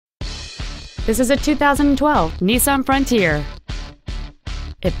This is a 2012 Nissan Frontier.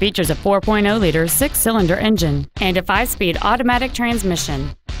 It features a 4.0-liter six-cylinder engine and a 5-speed automatic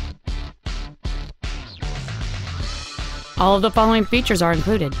transmission. All of the following features are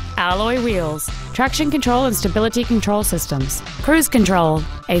included: alloy wheels, traction control and stability control systems, cruise control,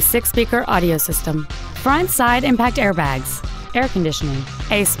 a 6-speaker audio system, front side impact airbags, air conditioning,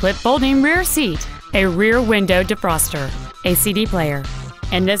 a split folding rear seat, a rear window defroster, a CD player,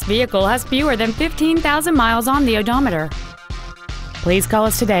 and this vehicle has fewer than 15,000 miles on the odometer. Please call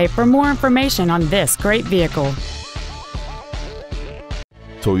us today for more information on this great vehicle.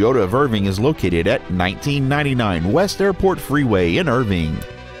 Toyota of Irving is located at 1999 West Airport Freeway in Irving.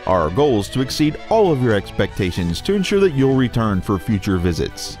 Our goal is to exceed all of your expectations to ensure that you'll return for future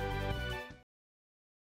visits.